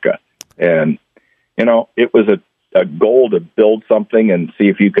America. And, you know, it was a goal to build something and see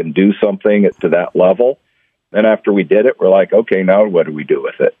if you can do something to that level. Then after we did it, we're like, okay, now what do we do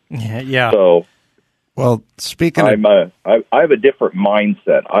with it? Yeah. So, well, speaking I have a different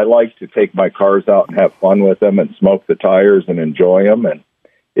mindset. I like to take my cars out and have fun with them and smoke the tires and enjoy them. And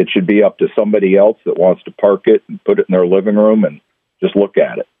it should be up to somebody else that wants to park it and put it in their living room and just look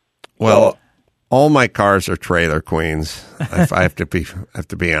at it. Well, all my cars are trailer queens. I have to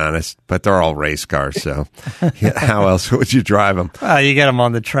be honest, but they're all race cars. So, how else would you drive them? You get them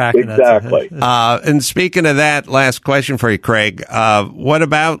on the track. Exactly. And speaking of that, last question for you, Craig. What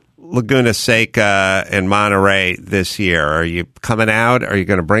about Laguna Seca and Monterey this year? Are you coming out? Are you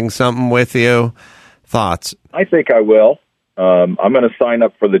going to bring something with you? Thoughts? I think I will. I'm going to sign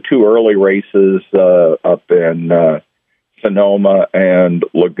up for the 2 early races up in Sonoma and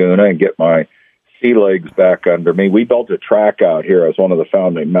Laguna and get my sea legs back under me. We built a track out here. I was one of the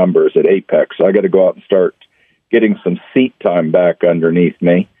founding members at Apex. So I got to go out and start getting some seat time back underneath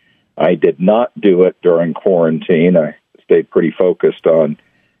me. I did not do it during quarantine. I stayed pretty focused on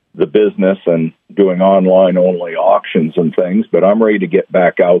the business and doing online-only auctions and things, but I'm ready to get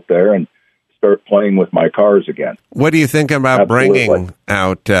back out there and start playing with my cars again. What are you thinking about Absolutely. bringing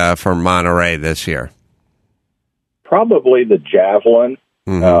out for Monterey this year? Probably the Javelin.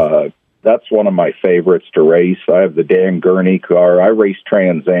 Mm-hmm. That's one of my favorites to race. I have the Dan Gurney car. I race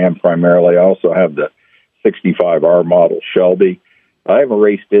Trans Am primarily. I also have the 65R model Shelby. I haven't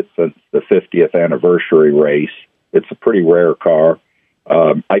raced it since the 50th anniversary race. It's a pretty rare car.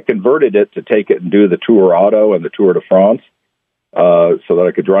 I converted it to take it and do the Tour Auto and the Tour de France so that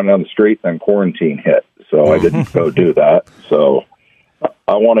I could run down the street, and then quarantine hit. So I didn't go do that. So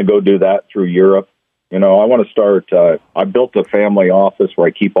I want to go do that through Europe. You know, I want to start, I built a family office where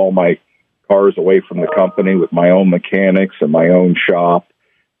I keep all my cars away from the company with my own mechanics and my own shop.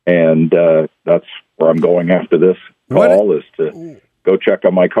 And that's where I'm going after this fall, is to go check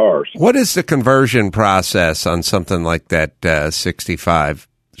on my cars. What is the conversion process on something like that 65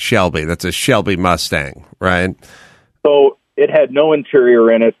 Shelby? That's a Shelby Mustang, right? So it had no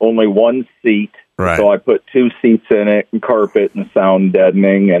interior in it, only one seat. Right. So I put 2 seats in it and carpet and sound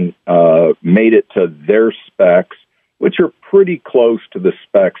deadening and made it to their specs, which are pretty close to the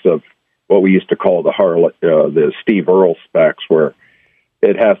specs of what we used to call the Steve Earle specs, where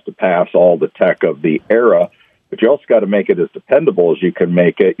it has to pass all the tech of the era. But you also got to make it as dependable as you can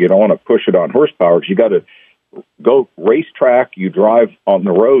make it. You don't want to push it on horsepower, because you got to go racetrack. You drive on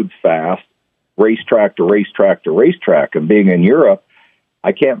the roads fast, racetrack to racetrack to racetrack. And being in Europe,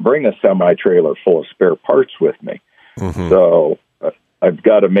 I can't bring a semi-trailer full of spare parts with me. Mm-hmm. So I've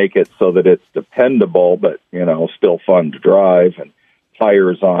got to make it so that it's dependable, but, you know, still fun to drive, and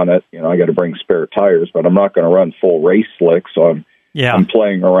tires on it. You know, I got to bring spare tires, but I'm not going to run full race slick. So I'm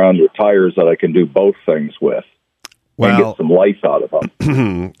playing around with tires that I can do both things with. And get some life out of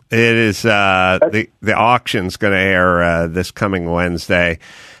them. It is the auction's going to air this coming Wednesday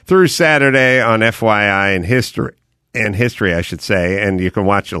through Saturday on FYI and history, I should say, and you can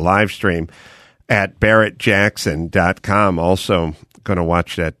watch a live stream at Barrett-Jackson.com. Also, going to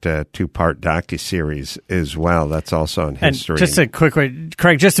watch that 2-part docuseries as well. That's also in history. And just a quick way,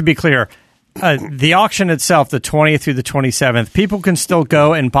 Craig, just to be clear, the auction itself, the 20th through the 27th, people can still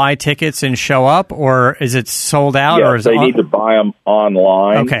go and buy tickets and show up, or is it sold out? Yes, or is they need to buy them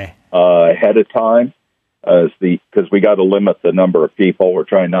online ahead of time because we got to limit the number of people. We're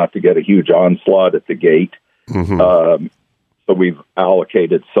trying not to get a huge onslaught at the gate. Mm-hmm. So we've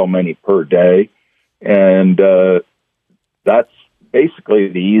allocated so many per day. And that's basically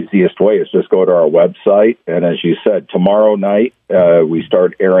the easiest way is just go to our website. And as you said, tomorrow night, we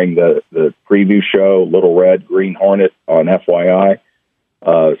start airing the preview show, Little Red, Green Hornet on FYI.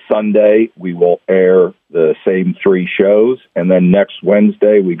 Sunday, we will air the same 3 shows. And then next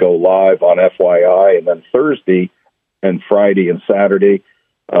Wednesday, we go live on FYI. And then Thursday and Friday and Saturday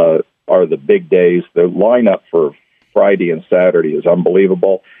are the big days. The lineup for Friday and Saturday is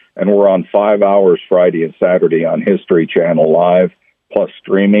unbelievable. And we're on 5 hours Friday and Saturday on History Channel Live, plus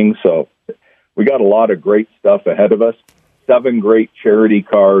streaming. So we got a lot of great stuff ahead of us. 7 great charity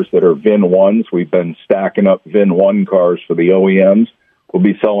cars that are VIN 1s. We've been stacking up VIN 1 cars for the OEMs. We'll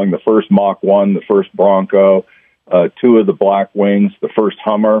be selling the first Mach 1, the first Bronco, 2 of the Black Wings, the first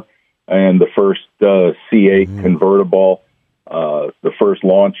Hummer, and the first C8 convertible, the first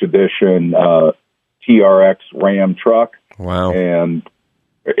Launch Edition TRX Ram truck. Wow. And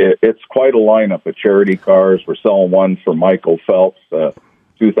it's quite a lineup of charity cars. We're selling one for Michael Phelps,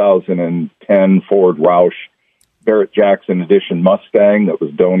 2010 Ford Roush Barrett-Jackson Edition Mustang that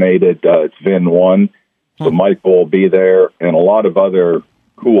was donated. It's VIN 1. So Michael will be there, and a lot of other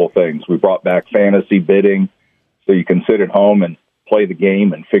cool things. We brought back fantasy bidding, so you can sit at home and play the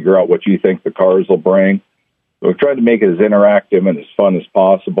game and figure out what you think the cars will bring. So we've tried to make it as interactive and as fun as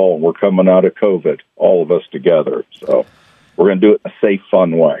possible, and we're coming out of COVID, all of us together. So we're going to do it in a safe,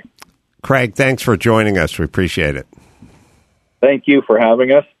 fun way. Craig, thanks for joining us. We appreciate it. Thank you for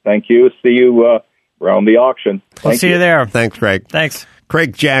having us. Thank you. See you around the auction. We'll see you there. Thanks, Craig. Thanks.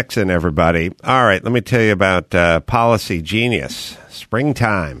 Craig Jackson, everybody. All right, let me tell you about Policy Genius.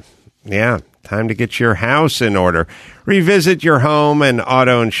 Springtime. Yeah, time to get your house in order. Revisit your home and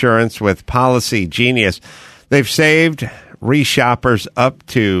auto insurance with Policy Genius. They've saved reshoppers up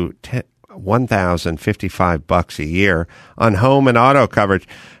to $1,055 a year on home and auto coverage.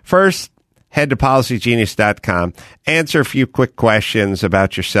 First, head to PolicyGenius.com, answer a few quick questions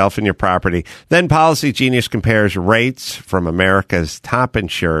about yourself and your property. Then Policy Genius compares rates from America's top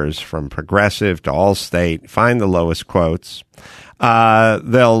insurers, from Progressive to Allstate. Find the lowest quotes.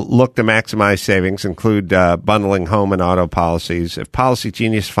 They'll look to maximize savings, include bundling home and auto policies. If Policy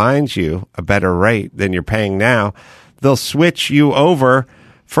Genius finds you a better rate than you're paying now, they'll switch you over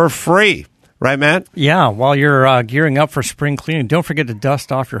for free. Right, Matt? Yeah, while you're gearing up for spring cleaning, don't forget to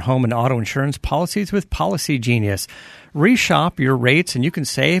dust off your home and auto insurance policies with Policy Genius. Reshop your rates, and you can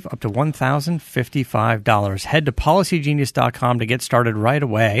save up to $1,055. Head to PolicyGenius.com to get started right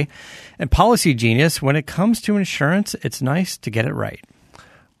away. And Policy Genius, when it comes to insurance, it's nice to get it right.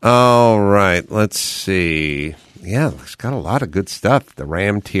 All right, let's see. Yeah, it's got a lot of good stuff. The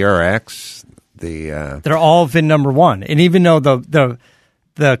Ram TRX, they're all VIN number 1. And even though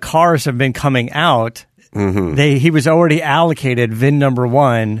the cars have been coming out, he was already allocated VIN number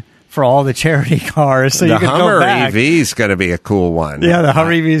 1 for all the charity cars. So the you can Hummer go back. EV is going to be a cool one. Yeah, the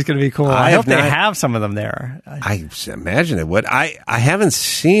Hummer EV is going to be cool. I hope they not- have some of them there. I imagine it would. I haven't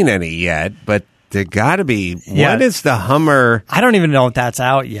seen any yet, but there got to be. Yeah. What is the Hummer? I don't even know if that's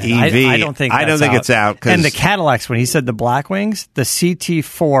out yet. EV? I don't think it's out. And the Cadillacs, when he said the Black Wings, the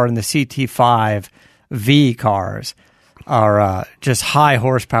CT4 and the CT5 V cars are just high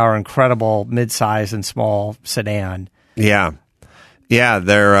horsepower, incredible mid-size and small sedan. Yeah. Yeah,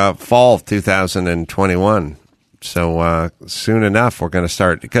 they're fall 2021. So soon enough, we're going to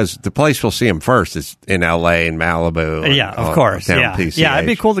start, because the place we'll see them first is in L.A. and Malibu. Yeah, of course. Down Yeah. PCH. Yeah, it'd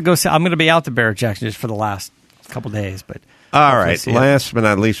be cool to go see. I'm going to be out to Barrett-Jackson just for the last couple days. But all right, last but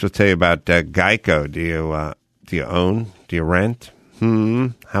not least, we'll tell you about Geico. Do you own? Do you rent?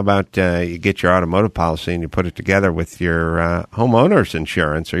 How about you get your automotive policy and you put it together with your homeowner's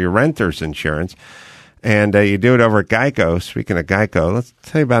insurance or your renter's insurance, and you do it over at Geico. Speaking of Geico, let's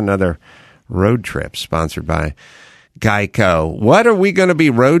tell you about another road trip sponsored by Geico. What are we going to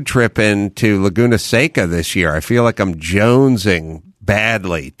be road tripping to Laguna Seca this year? I feel like I'm jonesing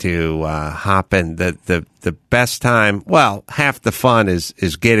badly to hop in. The best time, well, half the fun is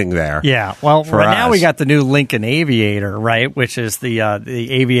getting there. Yeah, well, right now us. we got the new Lincoln Aviator, right, which is the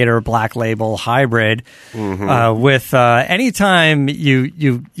Aviator Black Label hybrid. With anytime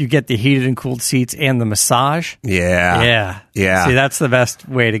you get the heated and cooled seats and the massage. Yeah. See, that's the best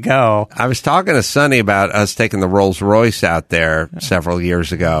way to go. I was talking to Sonny about us taking the Rolls Royce out there several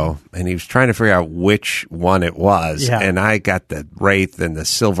years ago, and he was trying to figure out which one it was. Yeah. And I got the Wraith and the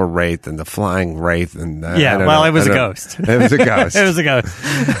Silver Wraith and the Flying Wraith. And it was a ghost. It was a ghost. It was a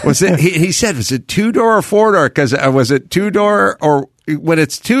ghost. Was it? He said, was it 2-door or 4-door? Because was it 2-door, or when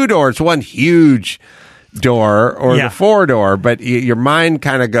it's 2-door, it's one huge door, or the 4-door, but your mind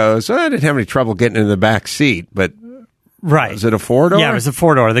kind of goes, I didn't have any trouble getting in the back seat, but right. Was it a 4-door? Yeah, it was a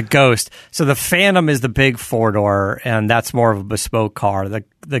 4-door, the Ghost. So the Phantom is the big 4-door, and that's more of a bespoke car.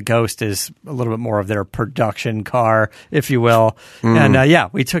 The Ghost is a little bit more of their production car, if you will.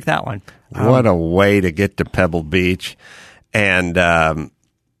 And we took that one. What a way to get to Pebble Beach. And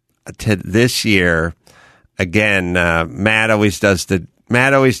to this year, again, Matt always does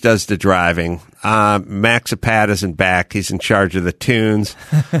the driving. Max Apat isn't back. He's in charge of the tunes.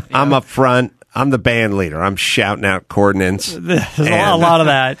 I'm up front. I'm the band leader. I'm shouting out coordinates. There's a lot of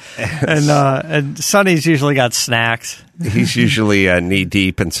that. And Sonny's usually got snacks. He's usually knee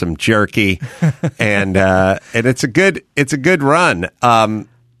deep in some jerky, and it's a good run.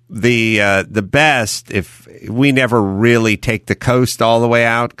 The best, if we never really take the coast all the way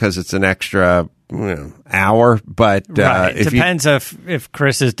out because it's an extra hour, but it depends if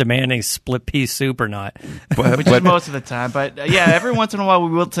Chris is demanding split pea soup or not, which is most of the time. But every once in a while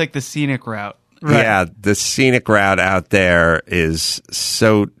we will take the scenic route. Right. Yeah, the scenic route out there is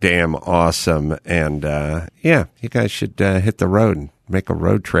so damn awesome, and you guys should hit the road and make a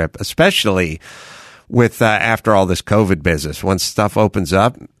road trip, especially with after all this COVID business. Once stuff opens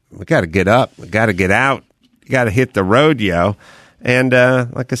up, we got to get up, we got to get out, you got to hit the road, yo. And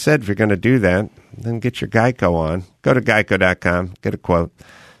like I said, if you're going to do that, then get your Geico on. Go to geico.com, get a quote,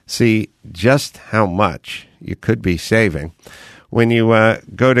 see just how much you could be saving when you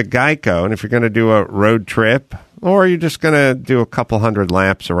go to Geico. And if you're going to do a road trip, or you're just going to do a couple hundred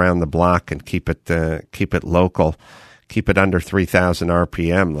laps around the block and keep it local, keep it under 3,000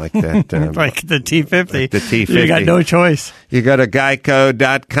 RPM like that. Like the T50. Like the T50. You got no choice. You go to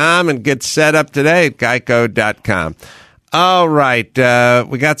geico.com and get set up today at geico.com. All right.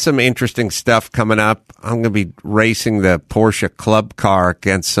 We got some interesting stuff coming up. I'm going to be racing the Porsche Club car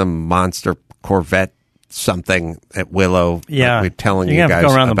against some monster Corvette something at Willow. Yeah. We're telling you guys have to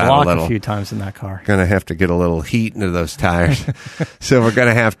go around the about block a few times in that car. Going to have to get a little heat into those tires. So we're going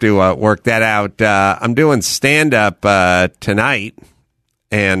to have to work that out. I'm doing stand-up tonight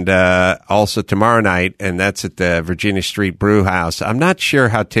and also tomorrow night, and that's at the Virginia Street Brew House. I'm not sure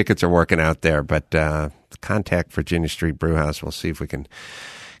how tickets are working out there, but contact Virginia Street Brew House. We'll see if we can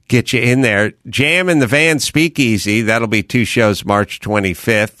get you in there. Jam in the Van Speakeasy. That'll be 2 shows March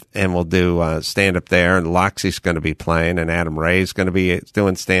 25th, and we'll do stand-up there. And Loxy's going to be playing, and Adam Ray's going to be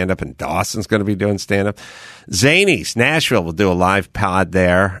doing stand-up, and Dawson's going to be doing stand-up. Zany's, Nashville, will do a live pod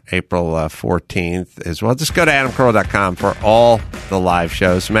there April 14th as well. Just go to adamcarolla.com for all the live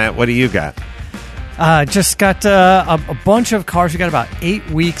shows. Matt, what do you got? Just got a bunch of cars. We got about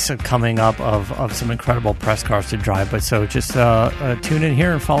 8 weeks coming up of some incredible press cars to drive. But so just tune in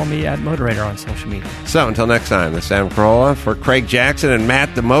here and follow me at Motorator on social media. So until next time, this is Adam Carolla for Craig Jackson and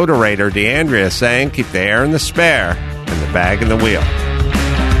Matt the Motorator. DeAndrea saying, keep the air in the spare and the bag in the wheel.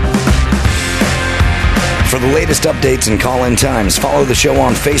 For the latest updates and call-in times, follow the show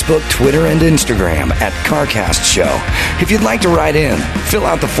on Facebook, Twitter, and Instagram at CarCast Show. If you'd like to write in, fill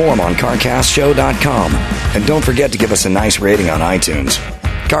out the form on CarCastShow.com. And don't forget to give us a nice rating on iTunes.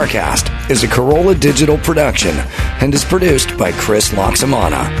 CarCast is a Corolla digital production and is produced by Chris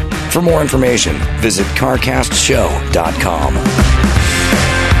Loxamana. For more information, visit CarCastShow.com.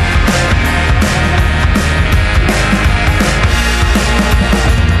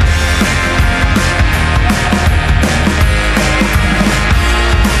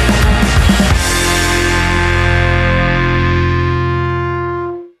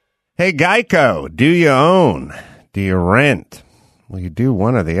 Hey, Geico, do you own? Do you rent? Well, you do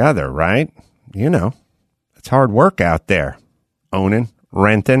one or the other, right? You know, it's hard work out there. Owning,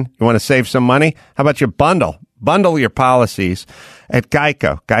 renting. You want to save some money? How about you bundle? Bundle your policies at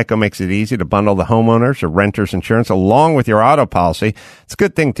Geico. Geico makes it easy to bundle the homeowners or renters insurance along with your auto policy. It's a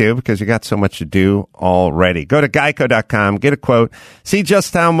good thing, too, because you got so much to do already. Go to geico.com, get a quote, see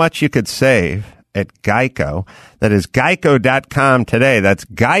just how much you could save at Geico. That is geico.com today. That's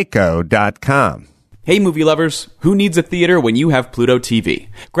geico.com. Hey movie lovers, who needs a theater when you have Pluto TV?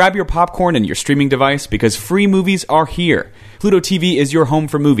 Grab your popcorn and your streaming device because free movies are here. Pluto TV is your home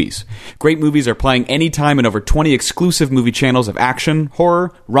for movies. Great movies are playing anytime in over 20 exclusive movie channels of action,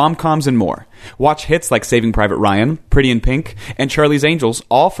 horror, rom-coms, and more. Watch hits like Saving Private Ryan, Pretty in Pink, and Charlie's Angels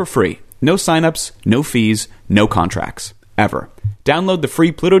all for free. No sign-ups, no fees, no contracts. Ever. Download the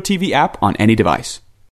free Pluto TV app on any device.